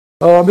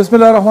بسم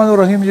الله الرحمن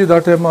الرحیم جی دا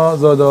ټایم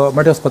زه د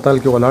مټ هسپتال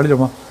کې ولاړ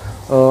یم.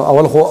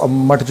 اول خو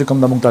مټ چې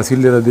کوم د موږ تحصیل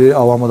لري د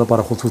عوامو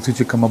لپاره خصوصي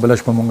چې کوم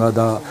بلش په موږ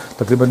دا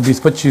تقریبا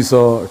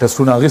 20-25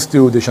 ټیسټونه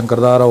اغستي او د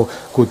شنکردار او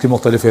کوتی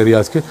مختلف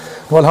ایریاز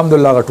کې نو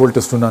الحمدلله هغه ټول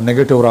ټیسټونه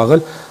نیگیټیو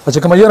راغل. چې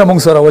کوم یاره موږ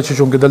سره و چې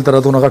چونکې دلته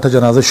راځو غټه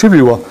جنازه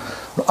شوې وه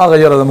نو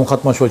هغه یاره زموږ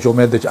ختمه شوه چې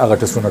امید دی چې هغه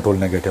ټیسټونه ټول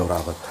نیگیټیو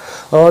راغل.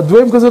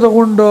 دویم که زه د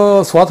غونډ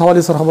سوات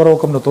حوالې سره خبره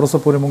وکړم نو تر اوسه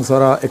پورې موږ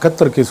سره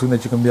 71 کیسونه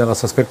چې کوم دي هغه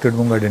سسپیکټډ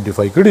موږ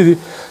آیډنټیفای کړي دي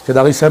چې د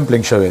هغې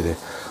سیمپلینګ شوی دی.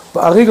 په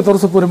هغې کې تر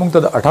اوسه پورې موږ ته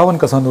د 58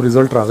 کسانو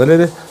ریزلټ راغلی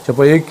دی چې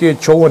په یې کې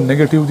 54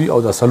 نیگیټیو دي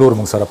او د 4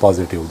 موږ سره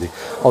پازیټیو دي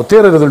او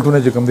 13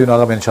 ریزلټونه چې کوم دي نو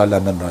هغه به انشاءالله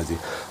نن راځي.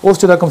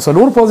 اوس چې دا کوم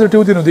 4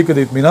 پازیټیو دي نو دې کې د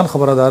اطمینان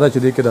خبره ده چې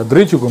دې کې دا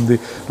 3 چې کوم دي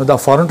نو دا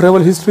فارن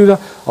ټریول هیستوري ده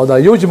او دا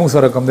یو چې موږ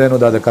سره کوم دی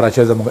نو دا د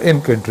کراچۍ زموږ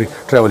ان کنټري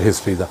ټریول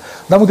هیستوري ده.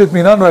 دا موږ ته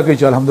اطمینان راکوي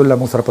چې الحمدلله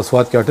موږ سره په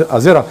سوات کې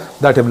ازره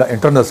دا ټیم لا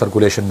انټرنل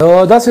سرکولیشن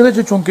دا سره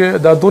چې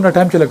چونکې دا دونه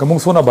ټایم چې لکه موږ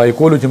سونه بای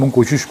کولو چې موږ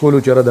کوشش کولو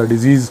چې را دا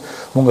ډیزیز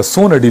موږ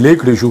سونه ډیلی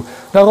کړی شو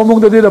دا موږ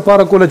د دې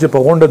لپاره کوله چې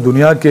په غونډه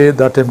دنیا کې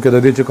دا ټایم کې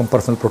د دې چې کوم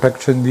پرسنل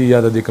پروټیکشن دی یا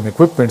د دې کوم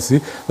اکوپمنټس دي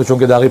نو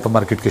چونکې دا غي په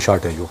مارکیټ کې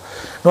شارټیج وو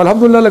نو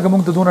الحمدلله لکه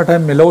موږ ته دونه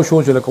ټایم ملو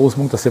شو چې لکه اوس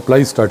موږ ته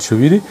سپلای سٹارټ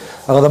شوی دي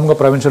هغه زموږ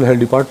پروینشل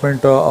هیلث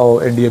ډپارټمنټ او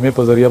ان ډي ام ای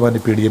په ذریعہ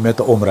باندې پی ډي ام ای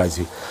ته اوم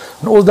راځي.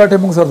 نو اوس دا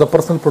ټایم موږ سره د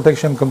پرسنل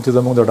پروټیکشن کوم چې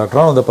زموږ د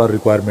ډاکټرانو لپاره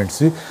ریکوایرمنټس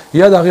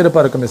دي یا د غیر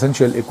لپاره کوم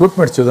اسنشل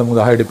اکوپمنټس چې زموږ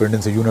د هاي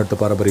ډیپندنسي یونټ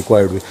لپاره به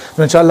ریکوایرډ وي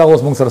نو ان شاء الله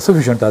اوس موږ سره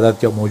سفیشنت تعداد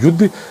کې موجود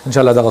دي ان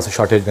شاء الله دا څه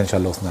شارټیج به ان شاء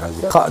الله اوس نه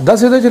راځي. دا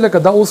څه دی چې لکه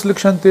دا اوس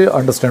لکشن ته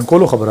انډرسټاند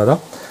کولو خبره ده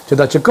چې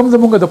دا چې کوم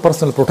زموږ د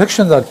پرسنل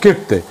پروټیکشن دا کټ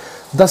دی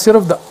دا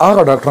صرف د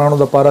هغه ډاکټرانو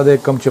لپاره دی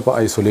کوم چې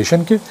په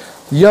آیسولیشن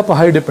کې یا په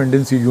هاي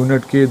ډیپندنسي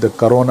یونټ کې د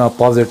کرونا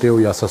پازیټیو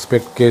یا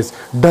سسپیکټ کیس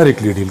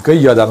ډایرکټلی ډیل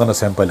کوي یا دغه نه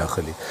سیمپل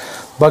اخلي.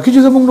 باقي چې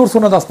زموږ نور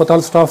څونه د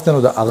هسپتال سټاف دی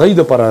نو د هغې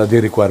دپاره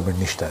د ریکوایرمنټ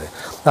نشته دی.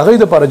 هغې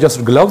دپاره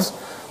جسټ ګلوز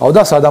او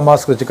دا ساده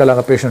ماسک چې کله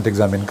هغه پیشنټ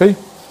ایگزامین کوي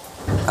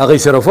هغې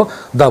صرف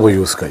دا به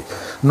یوز کوي.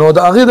 نو د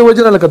هغې د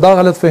وجې نه لکه دا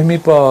غلط فهمي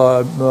په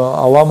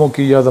عوامو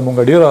کې یا زموږ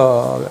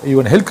ډېره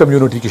ایون هیلث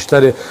کمیونټي کې شته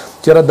دی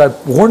چې دا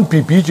غونډ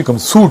پی پي چې کوم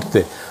سوټ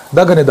دی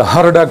دا غنه د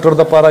هر ډاکټر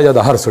دپاره یا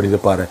د هر سړي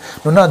دپاره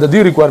نو نه د دې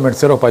ریکوایرمنټ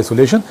صرف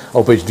ایسولیشن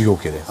او په ایچ ډي او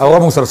کې دی او هغه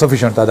موږ سره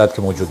سفیشنت تعداد کې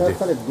موجود دی.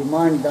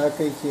 ډیمانډ دا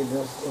کوي چې د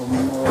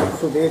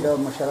صوبې د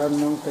مشرانو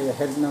نوم کوي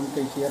هیډ نوم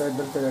کوي چې یاره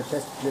دلته د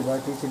ټیسټ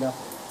لیبارټري چې دا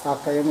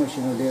قایم شي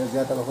نو ډېر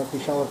زیاته وخت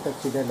پېښور تک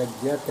چې دی لږ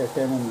زیات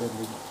ټایم هم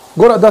لري.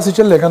 ګوره داسې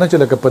چل دی که نه چې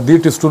لکه په دې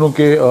ټیسټونو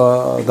کې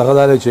دغه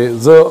دا دی چې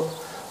زه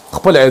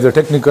خپل ایز ا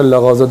ټیکنیکل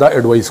هغه زه دا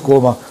ایډوایس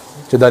کوم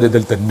چې دا دې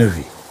دلته نه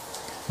وي.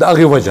 د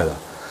هغې وجه ده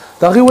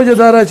د هغې وجه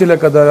دا ده چې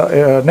لکه د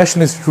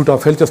نیشنل انسټیټیوټ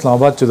آف هیلث اسلام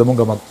آباد چې زموږ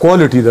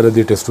کوالټي ده د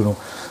دې ټیسټونو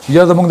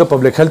یا زموږ د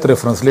پبلک هیلث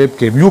ریفرنس لیب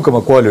کې یو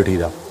کومه کوالټي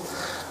ده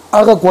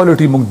هغه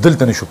کوالټي موږ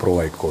دلته نشو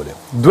پرووایډ کولی.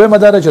 دویمه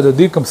دا ده چې د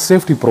دې کوم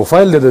سیفټي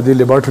پروفایل دی د دې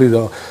لیبارټري د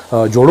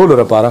جوړولو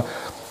لپاره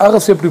هغه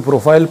سیفټي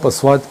پروفایل په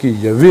سوات کې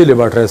یوې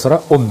لیبارټرۍ سره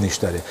هم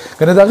نشته دی.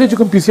 کنه د هغې چې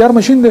کوم پی سی آر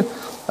مشین دی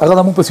هغه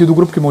زموږ په سیدو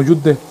ګروپ کې موجود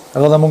دی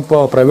هغه زموږ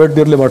په پرایویټ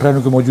ډېر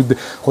لیبارټریانو کې موجود دی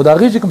خو د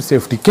هغې چې کوم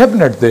سیفټي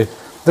کیبنټ دی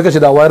ځکه چې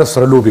دا وایرس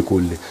سره لوبې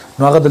کول دي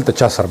نو هغه دلته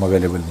چا سره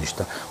اویلیبل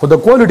نشته. خو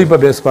د کوالټي په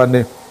بیس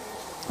باندې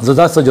زه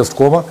دا سجست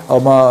کوم او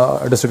ما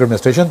ډسټرکټ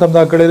اډمنسټریشن ته هم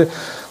دا کړی دی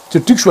چې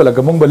ټیک شو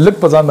لکه موږ به لږ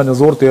په ځان باندې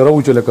زور تېرو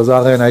چې لکه زه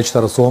هغه NIH ته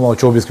رسوم او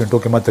 24 غنټو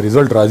کې ماته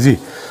ریزلټ راځي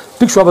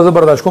ټیک شو به زه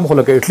برداشت کوم خو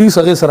لکه ایټلیسټ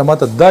هغې سره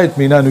ماته دا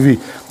اطمینان وي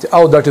چې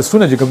او دا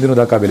ټیسټونه چې کوم دي نو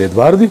دا قابل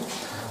اعتبار دي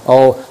او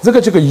ځکه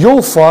چې یو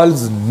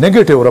فالز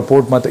نیګیټیو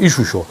رپورټ ماته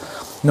ایشو شو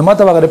نو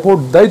ماته هغه رپورټ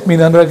دا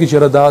اطمینان راکړي چې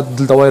دا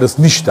دلته وایرس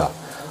نشته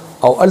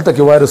او الته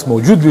کې وایرس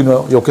موجود وي نو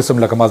یو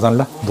قسم لکه ما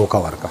ځان له دوکه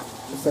ورکړه.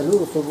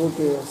 څلورو صوبو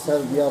کې سر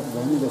بیا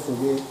زموږ د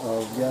صوبې او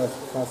بیا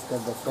خاص کر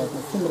د سوات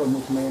نه څومره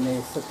مطمئنه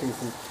یې څه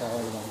کیسز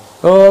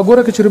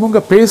ګوره که چېرې موږ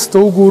پیس ته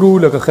وګورو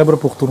لکه خیبر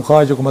پښتونخوا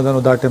چې کومه ده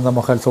نو دا ټایم د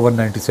مخالف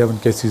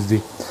 197 کیسز دي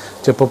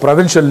چې په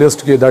پروینشل لیسټ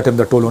کې دا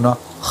ټایم د ټولو نه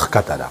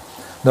ښکته ده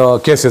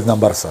د کیسز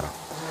نمبر سره.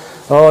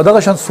 دغه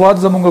شان سوات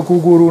زموږ کو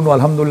ګورو نو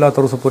الحمدلله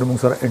تر اوسه پورې موږ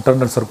سره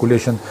انټرنل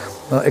سرکولیشن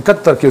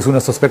 71 کیسونه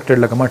سسپیکټډ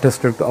لکه ما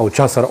ټیسټ او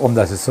چا سره هم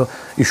داسې څه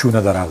ایشو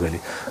نه ده راغلي.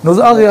 نو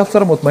زه هغې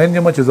افسر مطمئن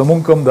یم چې زموږ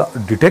کوم د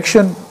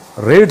ډیټیکشن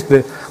ریټ دی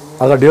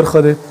هغه ډېر ښه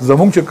دی.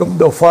 زموږ چې کوم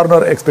د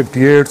فارنر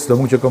ایکسپیکټیټس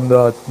زموږ چې کوم د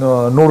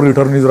نور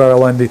ریټرنیز را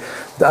روان دي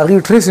د هغې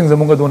ټریسینګ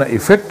زموږ دونه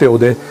افیکټیو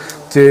دی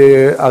چې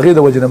هغې د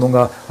وجې نه موږ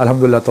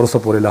الحمدلله تر اوسه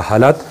پورې له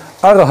حالات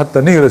هغه حد ته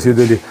نه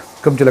رسېدلي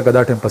کوم چې لکه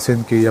دا ټایم په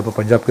سند کې یا په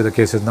پنجاب کې د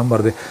کیسز نمبر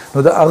دی نو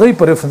د هغې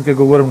په ریفرنس کې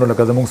ګورم نو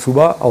لکه زموږ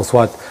صوبه او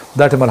سوات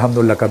دا ټایم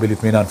الحمدلله قابل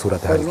اطمینان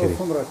صورت حال کې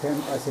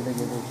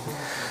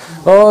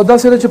دا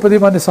سره چې په دې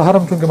باندې سهار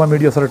هم چونکې ما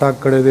میډیا سره ټاک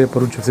کړی دی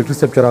پرون چیف سیکرټري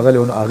صاحب چې راغلی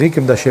نو هغې کې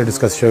هم دا شی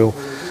ډسکس شوی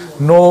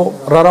نو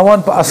را روان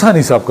په اسان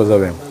حساب که زه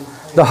وایم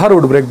د هر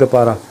وډ بریک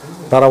دپاره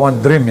را روان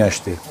 3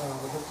 میاشتې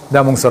دا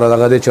موږ سره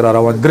دغه دی چې را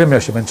روان 3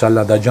 میاشتې به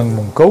انشاءالله دا جنګ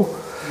موږ کوو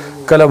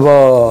کله به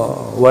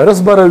وایرس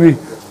به روي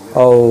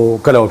او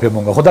کله به پرې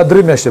موږ خو دا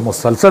 3 میاشتې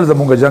مسلسل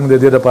زموږ جنګ دی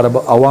دې دپاره به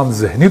عوام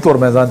ذهني طور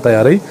میدان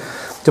تیاروي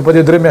چې په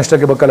دې 3 میاشتو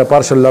کې به کله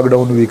پارشل لاک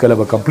ډاون وي کله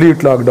به کمپلیټ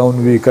لاک ډاون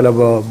وي کله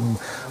به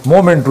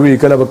مومنټ وي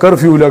کله به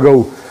کرفیو لګو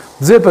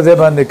زه په ځای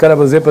باندې کله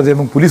به زه په ځای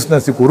موږ پولیس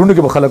ناستي کورونو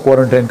کې به خلک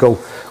کوارنټاین کوو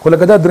خو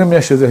لکه دا 3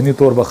 میاشتې ذهني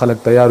طور به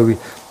خلک تیار وي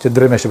چې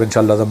 3 میاشتې به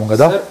انشاءالله زمونږ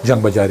دا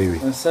جنګ به جاري وي.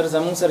 سر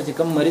زمونږ سره چې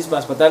کوم مریض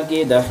په هسپتال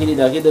کې داخلي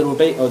د هغې د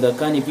روټۍ او د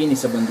کانې پیینې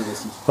څه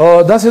بندوبست دي؟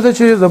 داسې ده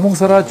چې زمونږ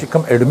سره چې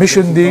کوم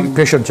ایډمیشن دی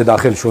پیشنټ چې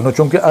داخل شو نو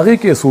چونکې هغې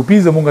کې SOP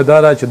زمونږ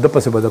دا ده چې د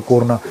پسې به د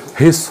کور نه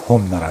هېڅ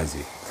هم نه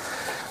راځي.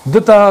 ده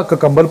ته که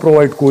کمبل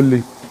پرووایډ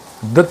کولی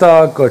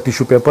دته که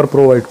ټیشو پیپر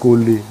پرووایډ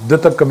کولی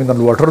دته که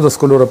منرل واټر د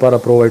سکلو لپاره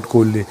پرووایډ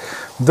کولی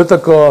دته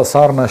که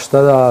سار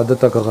ناشته ده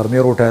دته که غرمې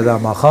روټۍ ده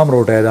ماښام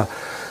روټۍ ده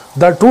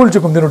دا ټول چې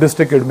کوم دی نو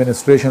ډسټرکټ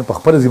ایډمنسټریشن په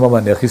خپله ذمه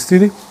باندې اخیستي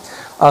دي.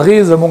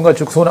 هغې زمونږ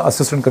چې څونه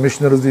اسسټنټ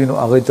کمشنرز دي نو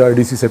هغې ته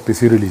DC صاحب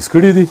پیسې ریلیز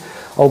کړي دي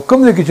او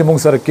کوم ځای کې چې موږ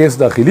سره کیس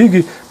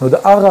داخلیږي نو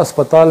د هغه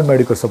هسپتال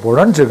میډیکل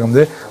سپورټنټ چې کوم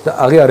دی د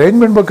هغې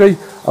ارینجمنټ به کوي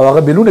او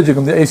هغه بیلونه چې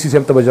کوم دی AC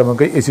صاحب ته به جمع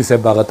کوي AC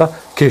صاحب به هغه ته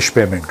کیش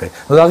پیمنټ کوي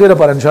نو د هغې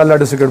لپاره انشاءالله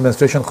ډسټرکټ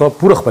ایډمنسټریشن خو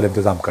پوره خپل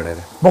انتظام کړی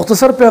دی.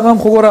 مختصر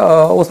پیغام خو ګوره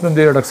اوس مې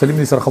د ډاکټر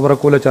سلیم سره خبره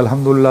کوله چې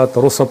الحمدلله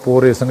تر اوسه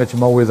پورې څنګه چې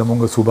ما وویل زموږ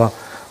صوبه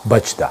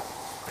بچ ده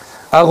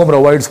هغه عمره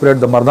وایډ سپریډ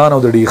د مردان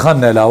او د ډي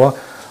خان نه علاوه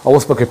او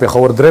اوس پکې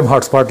پېښور دریم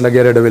هاټ سپاټ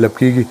لګیا ډیولپ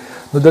کیږي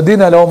نو د دې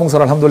نه علاوه موږ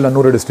سره الحمدلله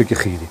نور ډسټرکټ کې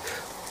ښې دي.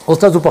 اوس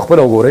تاسو په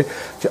خپله وګورئ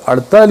چې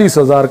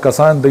 48,000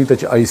 کسان دی ته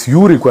چې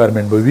ICU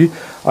ریکوایرمنټ به وي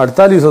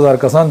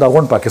 48,000 کسان د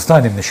غونډ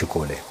پاکستان هم نشي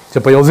کولی چې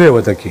په یو ځای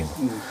ورته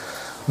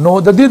کښېنو نو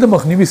د دې د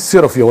مخنیوي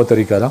صرف یوه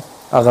طریقه ده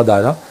هغه دا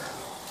ده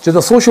چې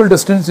د سوشل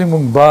ډسټنسینګ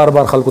موږ بار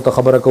بار خلکو ته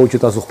خبره کوو چې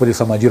تاسو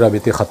خپلې سماجي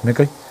رابطې ختمې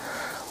کړئ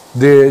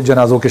د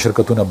جنازو کې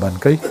شرکتونه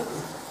بند کړئ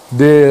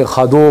د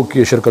خادو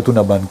کې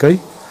شرکتونه بند کړئ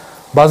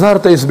بازار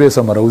ته اس به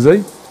سمروځي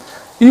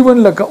ایون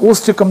لکه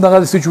اوس چې کوم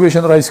دغه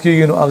سچویشن رایز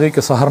کیږي نو هغه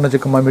کې سهار نه چې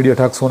کوم میډیا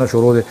ټاکس ونه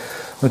شروع دي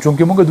نو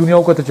چونکه موږ دنیا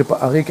وکړه چې په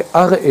هغه کې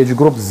هغه ایج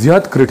ګروپ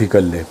زیات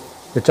کریټیکل دی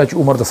چې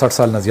عمر د 60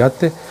 سال نه زیات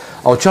دی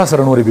او چا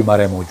سره نورې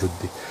بیماری موجود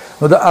دي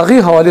نو د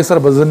هغه حواله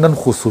سره بزنن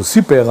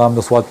خصوصي پیغام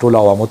د سواد ټول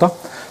عوامو ته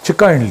چې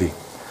کایندلی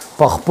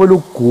په خپل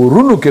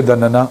کورونو کې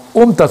دننه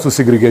تاسو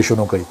سیګریګیشن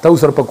وکړئ تاسو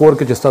سره په کور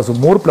کې چې تاسو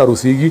مور پلار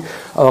اوسېږي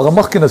او هغه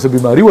مخکې نه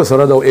بیماری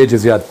وسره د ایج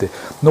زیات دی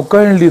نو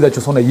کایندلی دا چې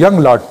څونه ینګ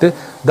لاټ دی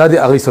دا د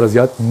هغې سره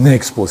زیات نه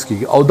ایکسپوز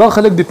کیږي او دا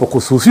خلک دی په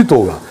خصوصي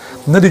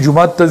توګه نه د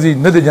جومات ته ځي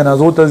نه د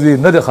جنازو ته ځي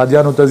نه د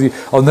خادیانو ته ځي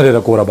او نه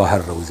د کوره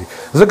بهر راوځي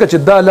ځکه چې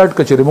دا الرټ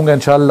که چېرې موږ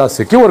انشاءالله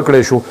سکیور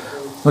کړی شو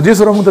نو دې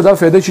سره موږ ته دا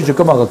فایده شي چې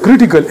کوم هغه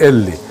کریټیکل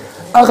ایل دی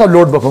هغه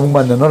لوډ به په موږ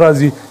باندې نه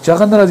راځي چې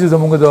هغه نه راځي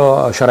زموږ د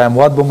شرایح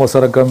مواد به مو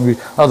سره کم وي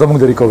او زموږ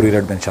د ریکوري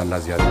ریټ به انشاءالله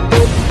زیات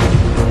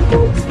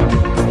وي.